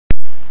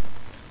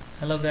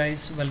Hello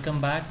guys, welcome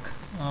back.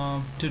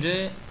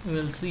 Today we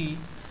will see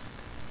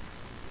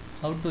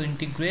how to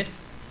integrate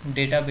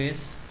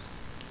database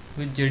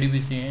with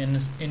JDBC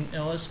in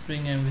our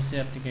Spring MVC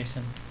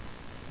application.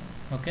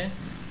 Okay,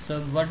 so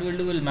what we'll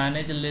do, we'll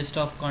manage a list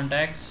of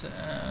contacts.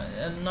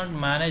 I'll not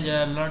manage,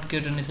 I'll not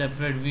create any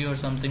separate view or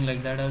something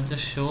like that. I'll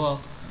just show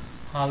up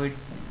how it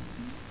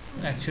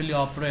actually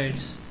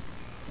operates.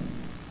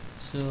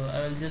 So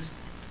I will just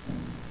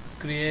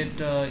create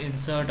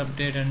insert,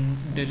 update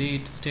and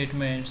delete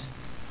statements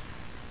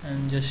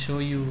and just show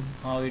you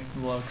how it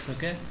works.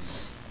 Okay,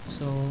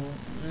 so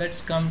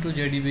let's come to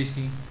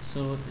JDBC.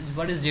 So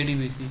what is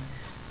JDBC?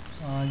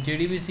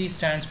 JDBC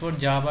stands for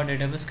Java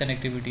Database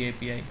Connectivity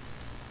API.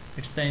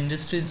 It's the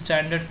industry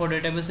standard for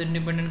database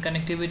independent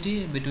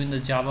connectivity between the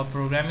Java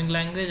programming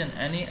language and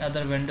any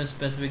other vendor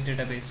specific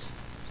database.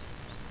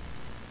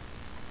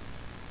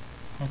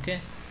 Okay,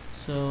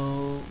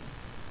 so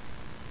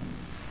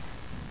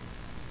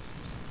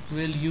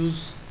we'll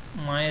use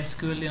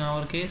MySQL in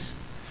our case.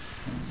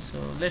 So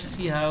let's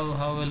see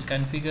how we'll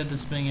configure the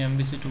Spring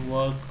MVC to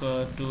work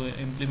to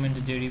implement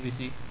the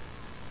JDBC.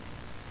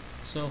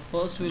 So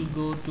first we'll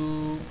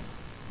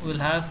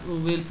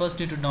first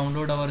need to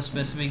download our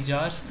specific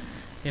jars.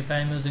 If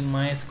I'm using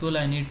MySQL,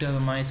 I need to have a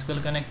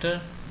MySQL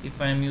connector.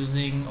 If I'm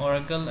using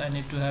Oracle, I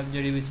need to have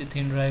JDBC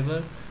thin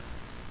driver.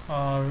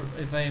 Or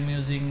if I am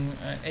using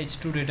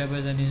H2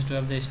 database, I need to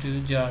have the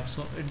H2 jar.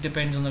 So it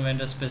depends on the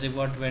vendor specific,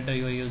 what vendor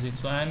you are using.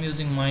 So I am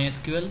using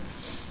MySQL.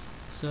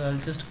 So I'll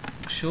just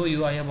show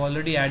you. I have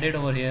already added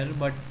over here,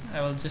 but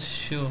I will just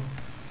show.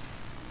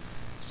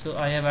 So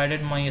I have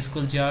added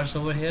MySQL jars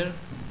over here.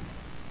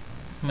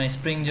 My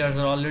Spring jars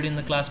are already in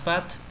the class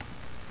path.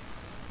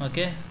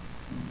 Okay,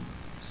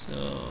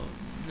 so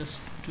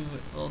just do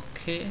it.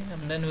 Okay,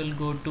 and then we'll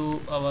go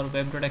to our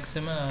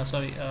web.xml,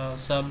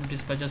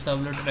 dispatcher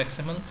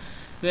servlet.xml.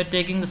 We are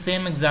taking the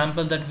same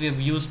example that we have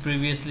used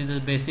previously, the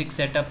basic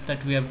setup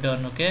that we have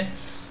done. Okay,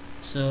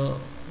 so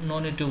no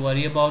need to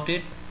worry about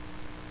it.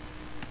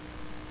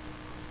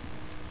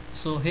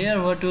 So here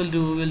what we'll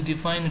do, we'll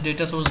define a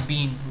data source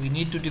bean. We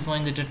need to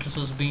define the data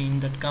source bean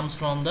that comes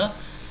from the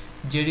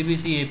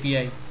JDBC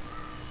API.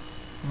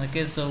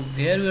 Okay, so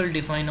here we will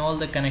define all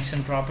the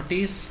connection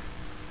properties,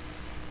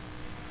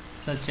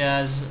 such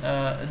as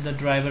the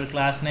driver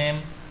class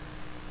name,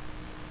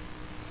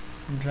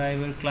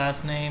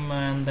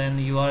 and then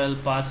URL,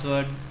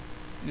 password,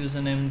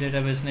 username,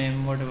 database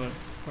name,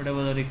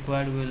 whatever the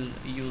required, will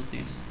use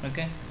these.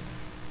 Okay,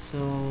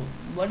 so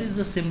what is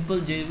the simple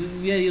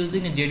we are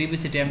using a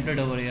JDBC template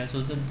over here. So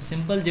the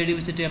simple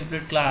JDBC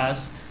template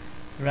class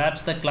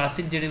wraps the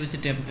classic JDBC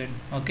template.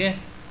 Okay,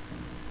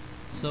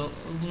 so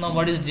now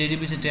what is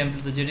JDBC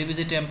template? The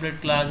JDBC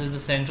template class is the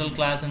central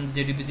class in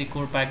the JDBC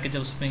core package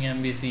of Spring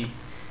MVC.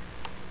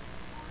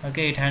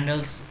 Okay, it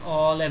handles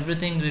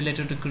everything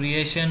related to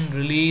creation,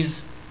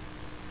 release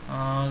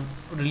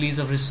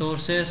of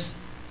resources.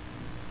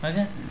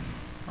 Okay,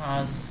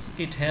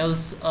 it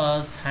helps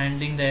us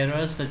handling the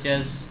errors such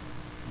as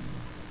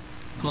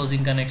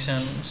closing connection.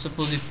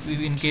 Suppose if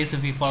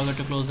we forget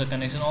to close the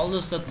connection, all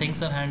those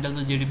things are handled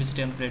with JDBC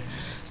template.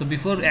 So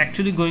before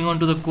actually going on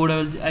to the code,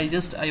 I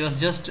was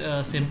just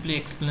simply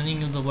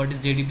explaining you what is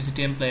JDBC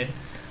template,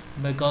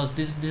 because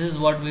this is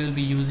what we will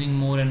be using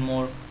more and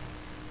more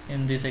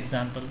in this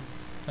example.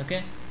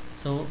 Okay,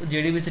 so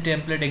JDBC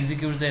template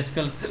executes the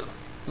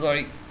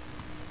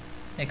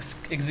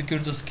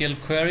executes the SQL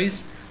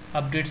queries,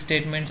 update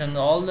statements, and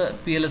all the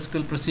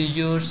PLSQL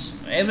procedures.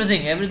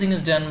 Everything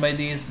is done by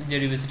this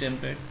JDBC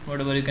template,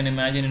 whatever you can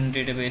imagine in a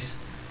database.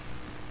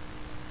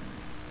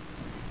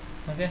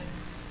 Okay,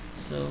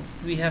 so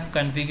we have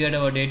configured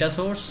our data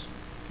source,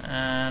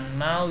 and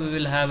now we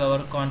will have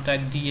our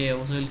contact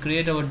DAO. So we'll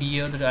create our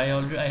DAO that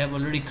I have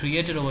already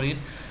created over it.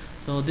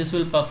 So this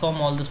will perform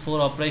all these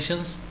 4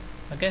 operations.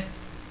 Okay,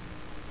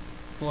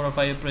 4 or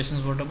 5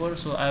 operations, whatever.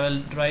 So I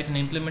will write an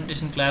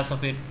implementation class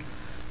of it.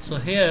 So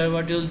here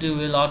what you'll do,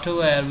 will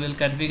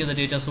configure the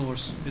data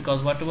source,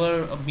 because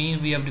whatever bean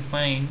we have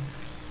defined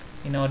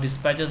in our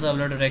dispatcher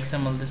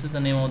servlet.xml, this is the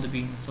name of the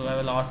bean. So I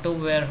will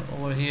auto-where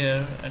over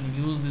here and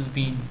use this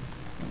bean.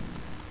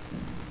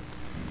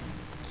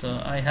 So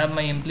I have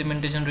my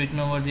implementation written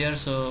over there.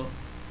 So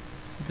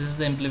this is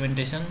the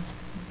implementation.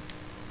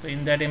 So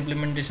in that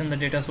implementation, the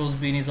data source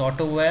bean is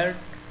auto-where,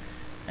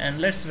 and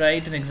let's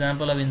write an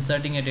example of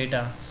inserting a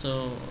data.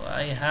 So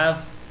I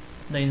have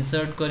the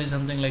insert query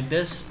something like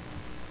this.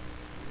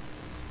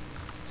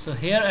 So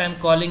here I am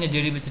calling a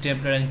JDBC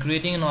template and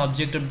creating an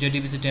object of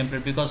JDBC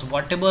template, because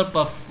whatever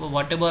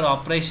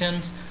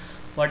operations,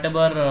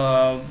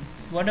 whatever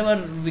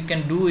we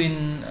can do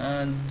in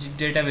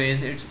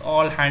database, it's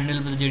all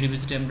handled with the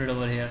JDBC template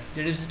over here.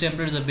 JDBC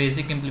template is a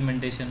basic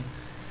implementation,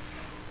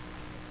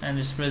 and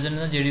it's present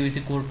in the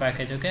JDBC core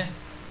package. Okay,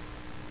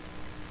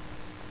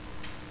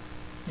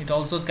 it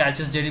also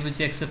catches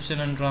JDBC exception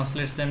and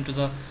translates them to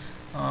the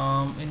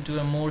into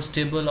a more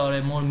stable or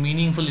a more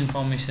meaningful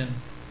information.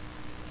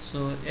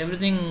 So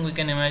everything we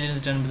can imagine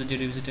is done with the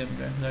JDBC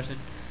template. That's it.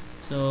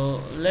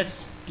 So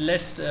let's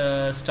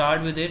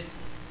start with it.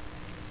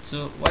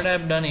 So what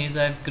I've done is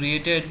I've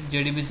created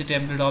JDBC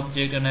template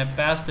object and I've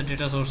passed the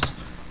data source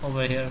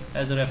over here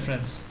as a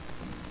reference.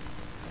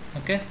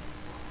 Okay,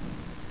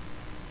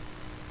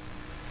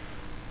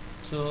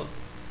 so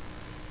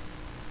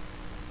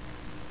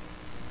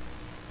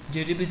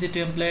JDBC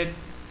template,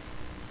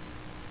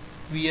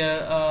 we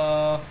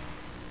are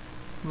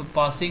we're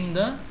passing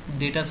the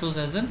data source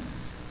as a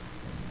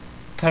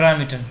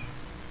parameter.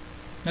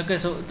 Okay,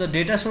 so the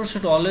data source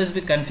should always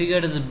be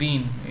configured as a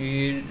bean.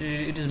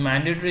 It is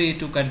mandatory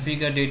to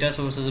configure data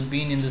source as a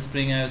bean in the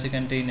Spring IOC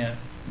container.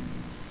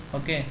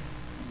 Okay,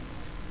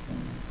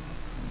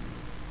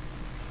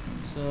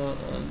 so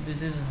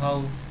this is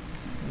how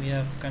we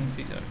have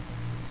configured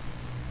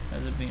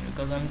as a bean,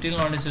 because until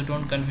unless you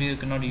don't configure, you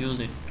cannot use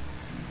it,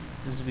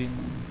 this bean.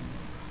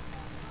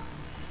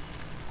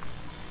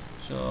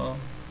 So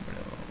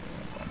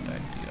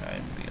contact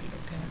URL.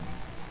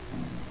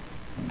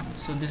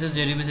 So this is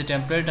JDBC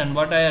template, and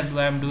what I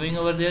am doing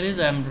over there is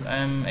I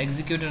am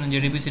executing a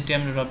JDBC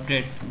template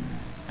update,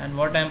 and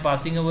what I am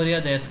passing over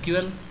here, the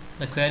SQL,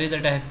 the query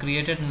that I have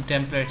created in the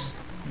templates,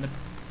 the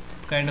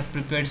kind of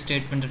prepared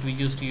statement that we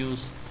used to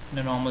use in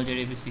a normal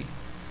JDBC,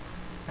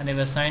 and I've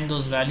assigned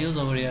those values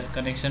over here: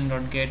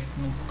 connection.get,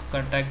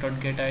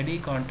 contact.get ID,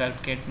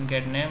 contact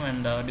get name,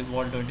 and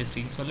default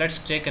 23. So let's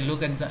take a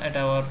look at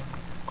our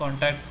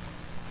contact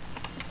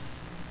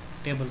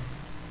table.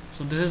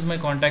 So this is my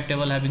contact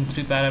table having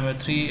three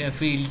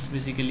fields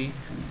basically.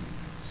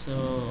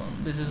 So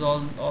this is all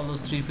those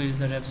 3 fields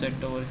that I've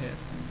set over here,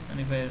 and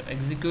if I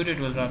execute it,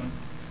 will run.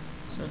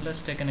 So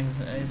let's take a look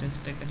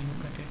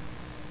at it.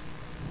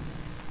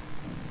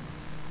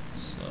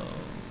 So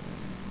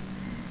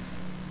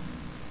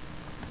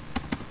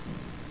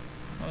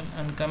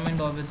I'll uncomment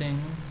everything,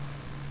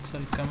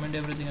 comment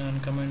everything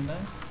and uncomment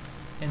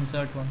the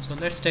insert one. So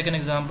let's take an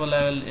example.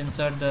 I will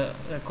insert the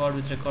record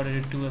with record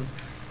edit 12.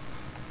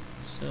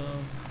 So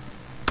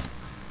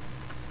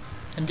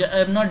I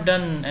have not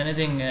done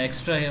anything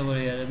extra over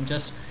here. I'm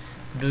just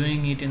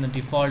doing it in the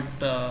default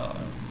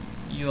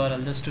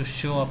URL just to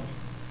show up,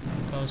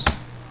 because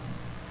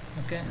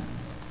okay,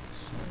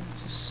 so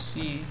just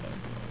see how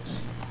it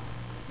works.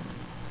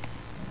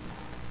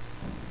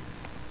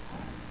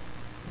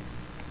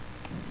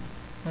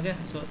 Okay,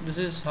 so this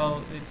is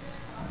how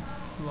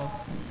it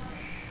works.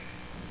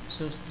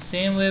 So it's the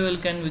same way we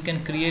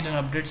can create an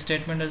update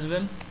statement as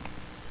well.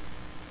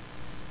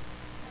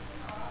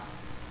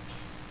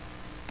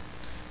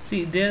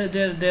 See,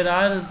 there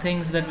are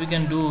things that we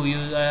can do.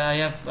 I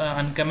have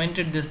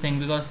uncommented this thing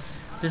because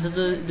this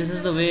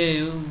is the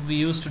way we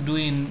used to do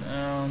in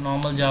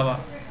normal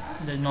Java,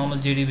 the normal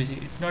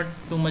JDBC. It's not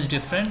too much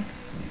different,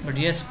 but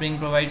yes, Spring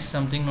provides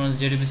something known as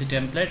JDBC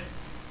Template.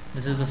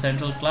 This is the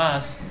central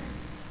class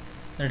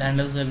that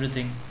handles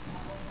everything.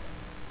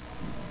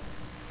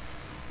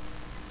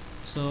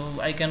 So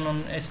I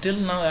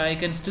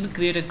can still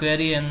create a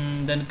query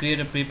and then create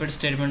a prepared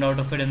statement out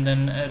of it, and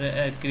then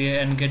create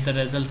and get the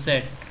result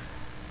set.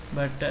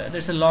 But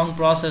there's a long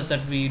process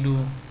that we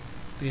do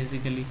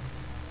basically.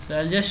 So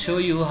I'll just show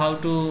you how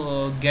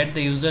to get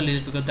the user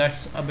list, because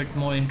that's a bit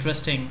more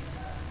interesting.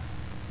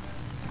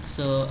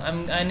 So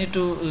I need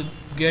to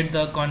get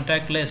the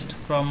contact list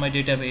from my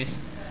database.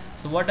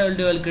 So what I will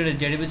do, I'll create a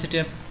JDBC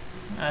tab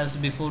as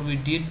before we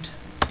did,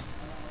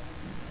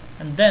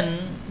 and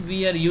then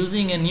we are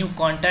using a new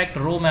contact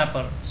row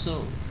mapper.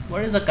 So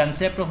what is the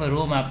concept of a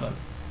row mapper,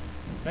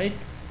 right?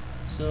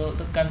 So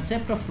the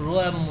concept of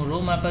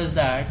row mapper is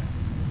that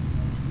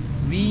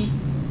we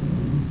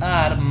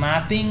are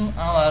mapping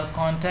our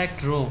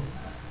contact row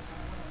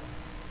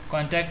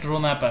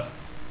mapper.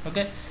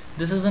 Okay,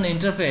 this is an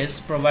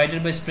interface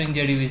provided by Spring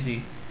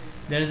JDBC.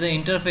 There is an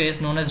interface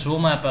known as row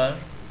mapper,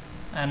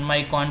 and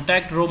my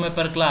contact row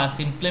mapper class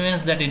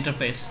implements that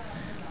interface.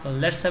 So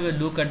let's have a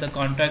look at the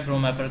contact row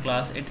mapper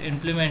class. It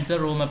implements the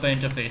row mapper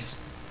interface.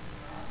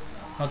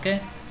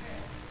 Okay,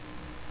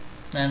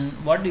 and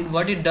what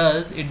it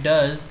does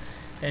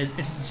is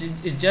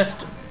it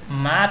just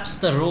maps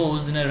the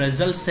rows in a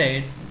result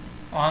set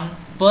on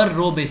per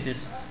row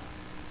basis.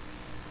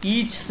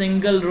 Each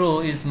single row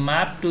is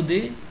mapped to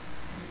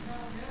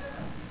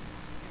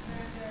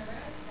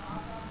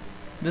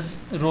this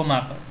row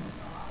mapper.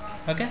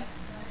 Okay,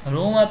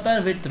 row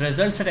mapper with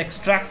result set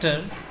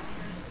extractor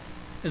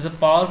is a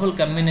powerful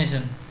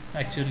combination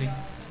actually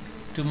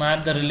to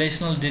map the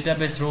relational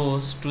database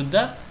rows to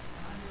the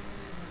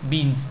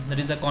beans, that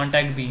is the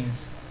contact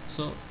beans.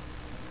 So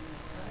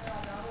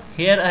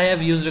here I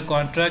have used a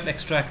contact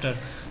extractor.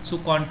 So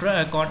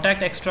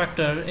contact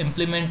extractor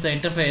implements the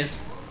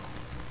interface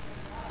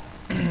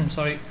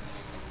sorry,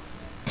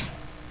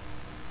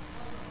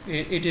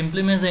 it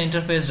implements the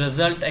interface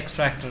result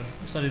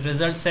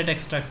set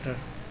extractor.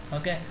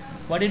 Okay,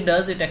 what it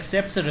does, it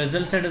accepts the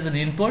result set as an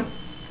input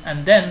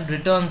and then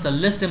returns the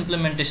list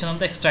implementation of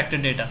the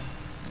extracted data.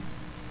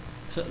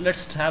 So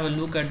let's have a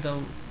look at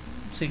the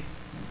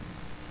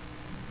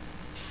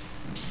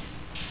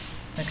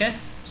okay,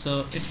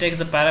 so it takes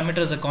the parameter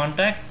as a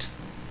contact,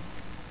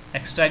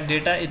 extract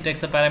data, it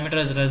takes the parameter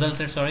as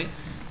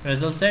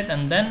result set,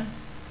 and then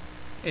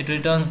it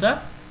returns the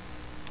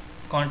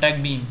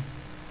contact bean,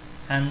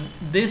 and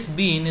this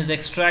bean is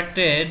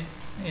extracted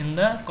in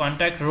the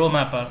contact row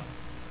mapper,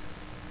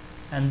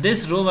 and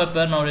this row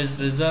mapper now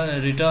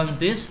returns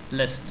this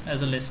list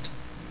as a list.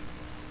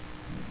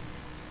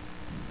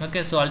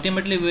 Okay, so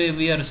ultimately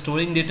we are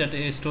storing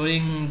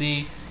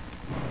the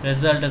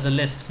result as a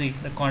list. See,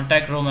 the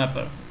contact row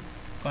mapper,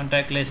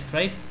 contact list,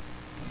 right?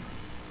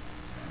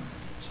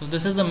 So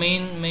this is the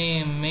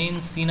main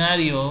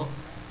scenario.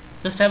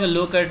 Just have a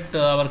look at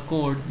our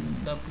code.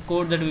 The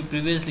code that we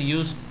previously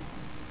used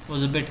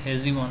was a bit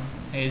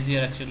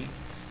hazier actually,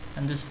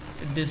 and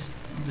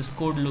this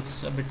code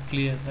looks a bit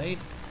clear, right?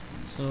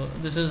 So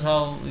this is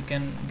how we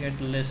can get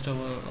the list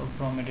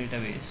from a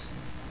database.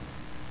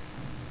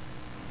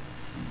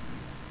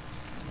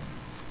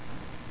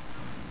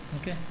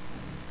 Okay,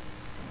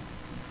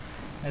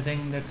 I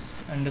think that's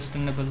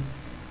understandable.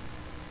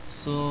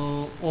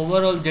 So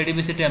overall,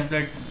 JDBC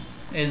template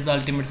is the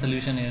ultimate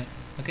solution here.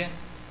 Okay,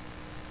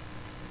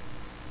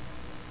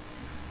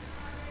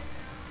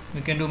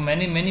 we can do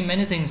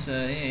many things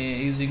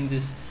using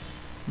this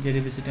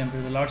JDBC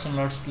template. Lots and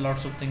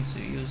lots of things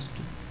used.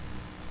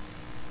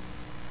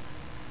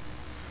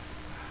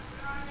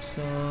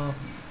 So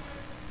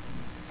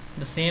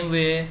the same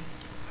way,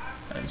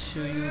 I'll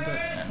show you the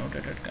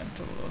annotated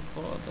controller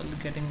for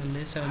getting the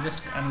list. I will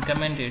just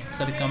comment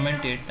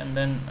it, and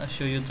then I'll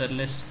show you the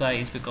list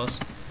size, because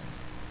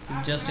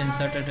we've just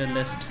inserted a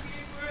list.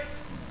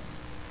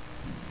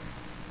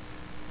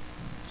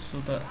 So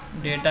the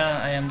data,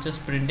 I am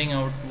just printing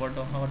out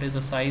what is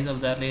the size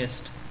of the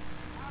list.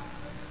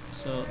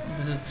 So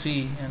this is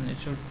 3, and it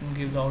should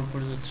give the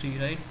output as a 3,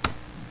 right?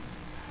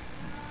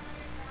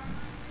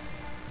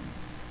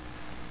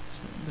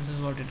 So this is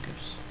what it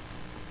gives.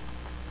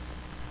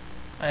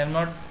 I have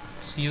not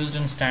used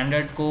in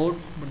standard code,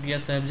 but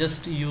yes, I have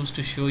just used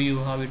to show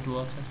you how it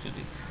works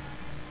actually.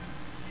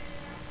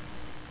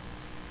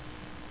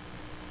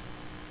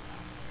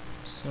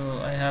 So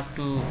I have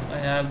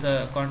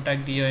the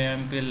contact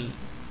DIMPL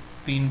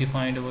being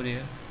defined over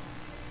here,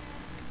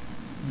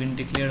 been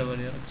declared over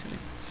here actually,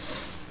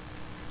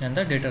 and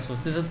the data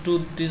source.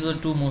 These are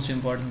two most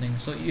important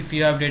things. So if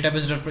you have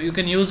database, you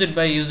can use it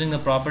by using the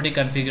property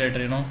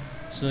configurator,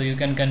 So you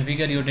can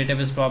configure your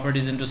database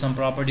properties into some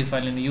property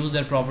file and use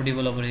that property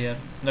file over here.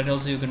 That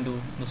also you can do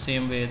the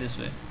same way, this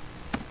way.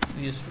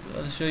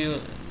 I'll show you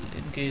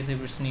in case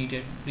if it's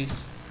needed.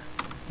 Please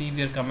leave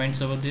your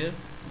comments over there.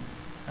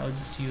 I'll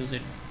just use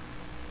it.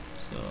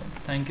 So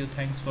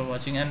thanks for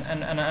watching.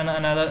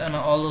 And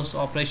all those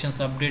operations,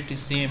 update is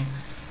same.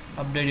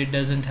 Update, it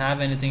doesn't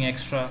have anything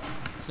extra,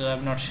 so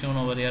I've not shown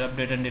over here.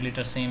 Update and delete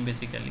are same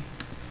basically.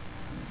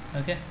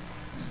 Okay.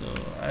 So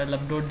I'll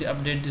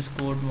update this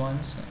code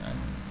once, and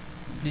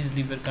please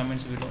leave your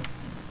comments below.